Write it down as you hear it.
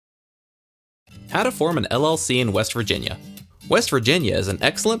How to form an LLC in West Virginia. West Virginia is an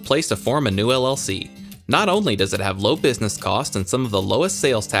excellent place to form a new LLC. Not only does it have low business costs and some of the lowest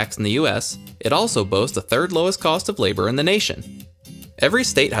sales tax in the US, it also boasts the third lowest cost of labor in the nation. Every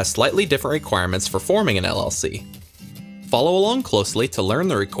state has slightly different requirements for forming an LLC. Follow along closely to learn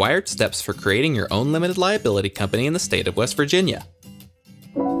the required steps for creating your own limited liability company in the state of West Virginia.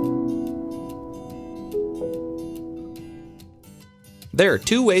 There are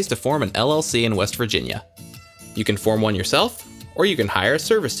two ways to form an LLC in West Virginia. You can form one yourself, or you can hire a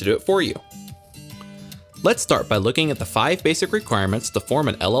service to do it for you. Let's start by looking at the 5 basic requirements to form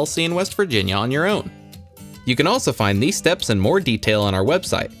an LLC in West Virginia on your own. You can also find these steps in more detail on our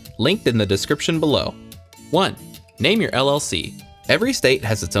website, linked in the description below. 1. Name your LLC. Every state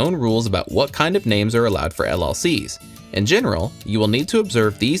has its own rules about what kind of names are allowed for LLCs. In general, you will need to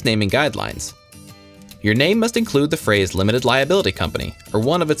observe these naming guidelines. Your name must include the phrase Limited Liability Company, or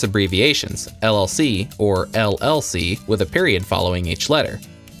one of its abbreviations, LLC or LLC, with a period following each letter.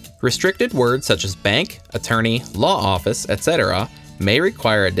 Restricted words such as bank, attorney, law office, etc. may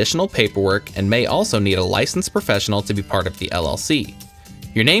require additional paperwork and may also need a licensed professional to be part of the LLC.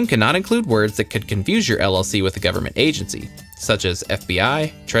 Your name cannot include words that could confuse your LLC with a government agency, such as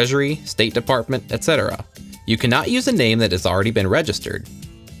FBI, Treasury, State Department, etc. You cannot use a name that has already been registered.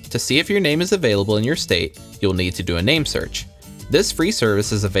 To see if your name is available in your state, you'll need to do a name search. This free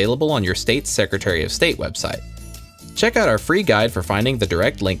service is available on your state's Secretary of State website. Check out our free guide for finding the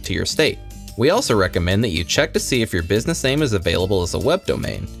direct link to your state. We also recommend that you check to see if your business name is available as a web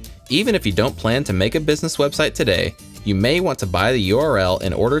domain. Even if you don't plan to make a business website today, you may want to buy the URL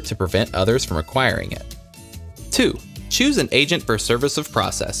in order to prevent others from acquiring it. 2. Choose an agent for service of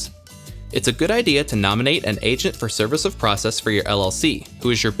process. It's a good idea to nominate an agent for service of process for your LLC, who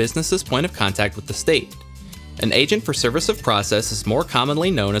is your business's point of contact with the state. An agent for service of process is more commonly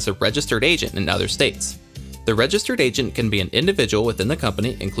known as a registered agent in other states. The registered agent can be an individual within the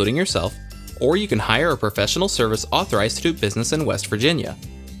company, including yourself, or you can hire a professional service authorized to do business in West Virginia.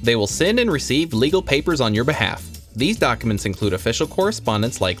 They will send and receive legal papers on your behalf. These documents include official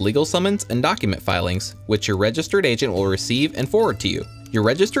correspondence like legal summons and document filings, which your registered agent will receive and forward to you. Your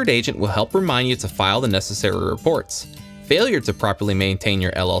registered agent will help remind you to file the necessary reports. Failure to properly maintain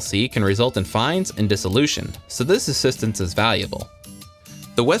your LLC can result in fines and dissolution, so this assistance is valuable.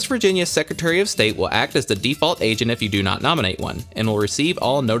 The West Virginia Secretary of State will act as the default agent if you do not nominate one, and will receive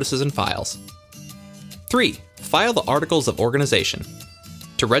all notices and files. 3. File the Articles of Organization.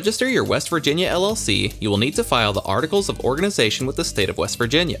 To register your West Virginia LLC, you will need to file the Articles of Organization with the state of West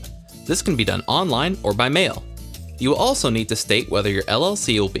Virginia. This can be done online or by mail. You will also need to state whether your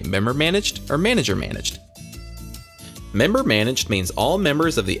LLC will be member-managed or manager-managed. Member-managed means all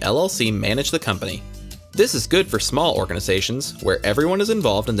members of the LLC manage the company. This is good for small organizations where everyone is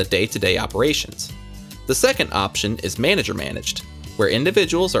involved in the day-to-day operations. The second option is manager-managed, where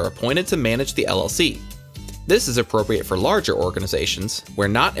individuals are appointed to manage the LLC. This is appropriate for larger organizations where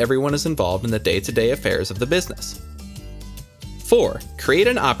not everyone is involved in the day-to-day affairs of the business. 4. Create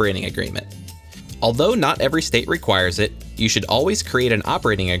an operating agreement. Although not every state requires it, you should always create an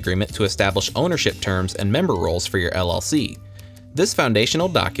operating agreement to establish ownership terms and member roles for your LLC. This foundational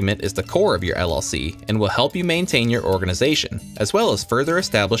document is the core of your LLC and will help you maintain your organization, as well as further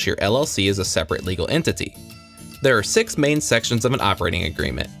establish your LLC as a separate legal entity. There are 6 main sections of an operating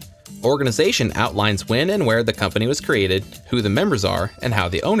agreement. Organization outlines when and where the company was created, who the members are, and how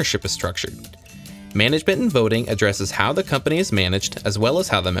the ownership is structured. Management and voting addresses how the company is managed, as well as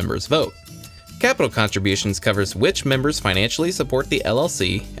how the members vote. Capital contributions covers which members financially support the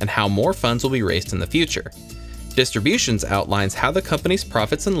LLC and how more funds will be raised in the future. Distributions outlines how the company's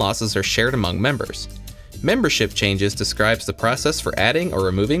profits and losses are shared among members. Membership changes describes the process for adding or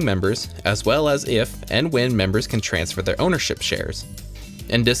removing members, as well as if and when members can transfer their ownership shares.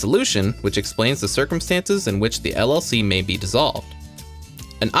 And dissolution, which explains the circumstances in which the LLC may be dissolved.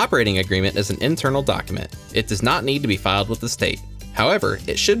 An operating agreement is an internal document. It does not need to be filed with the state. However,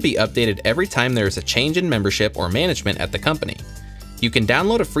 it should be updated every time there is a change in membership or management at the company. You can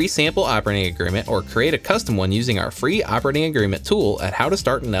download a free sample operating agreement or create a custom one using our free operating agreement tool at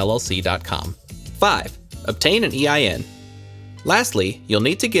howtostartanllc.com. 5. Obtain an EIN. Lastly, you'll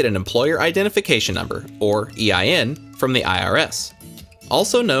need to get an Employer Identification Number, or EIN, from the IRS.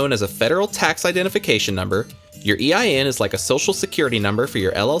 Also known as a Federal Tax Identification Number, your EIN is like a social security number for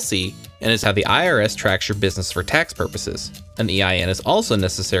your LLC and is how the IRS tracks your business for tax purposes. An EIN is also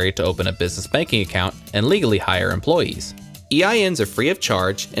necessary to open a business banking account and legally hire employees. EINs are free of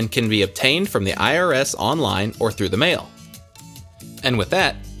charge and can be obtained from the IRS online or through the mail. And with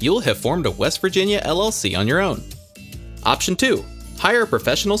that, you'll have formed a West Virginia LLC on your own. Option 2. Hire a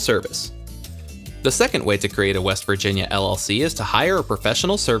professional service. The second way to create a West Virginia LLC is to hire a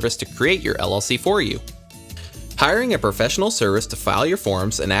professional service to create your LLC for you. Hiring a professional service to file your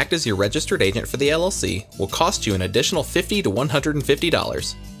forms and act as your registered agent for the LLC will cost you an additional $50 to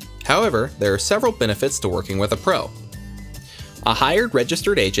 $150. However, there are several benefits to working with a pro. A hired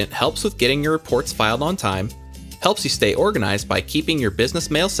registered agent helps with getting your reports filed on time, helps you stay organized by keeping your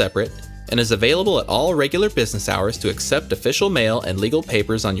business mail separate, and is available at all regular business hours to accept official mail and legal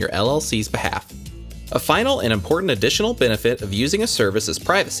papers on your LLC's behalf. A final and important additional benefit of using a service is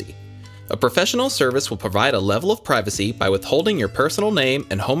privacy. A professional service will provide a level of privacy by withholding your personal name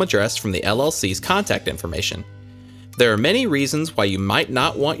and home address from the LLC's contact information. There are many reasons why you might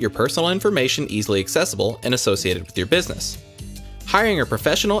not want your personal information easily accessible and associated with your business. Hiring a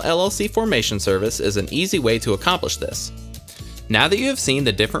professional LLC formation service is an easy way to accomplish this. Now that you have seen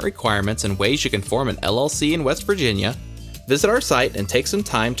the different requirements and ways you can form an LLC in West Virginia, visit our site and take some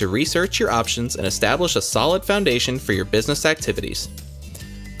time to research your options and establish a solid foundation for your business activities.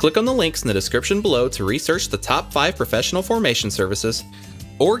 Click on the links in the description below to research the top 5 professional formation services,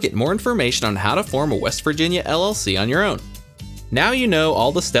 or get more information on how to form a West Virginia LLC on your own. Now you know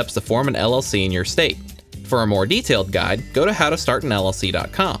all the steps to form an LLC in your state. For a more detailed guide, go to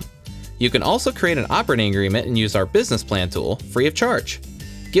howtostartanllc.com. You can also create an operating agreement and use our business plan tool free of charge.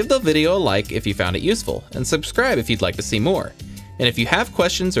 Give the video a like if you found it useful, and subscribe if you'd like to see more. And if you have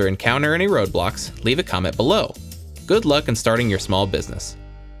questions or encounter any roadblocks, leave a comment below. Good luck in starting your small business.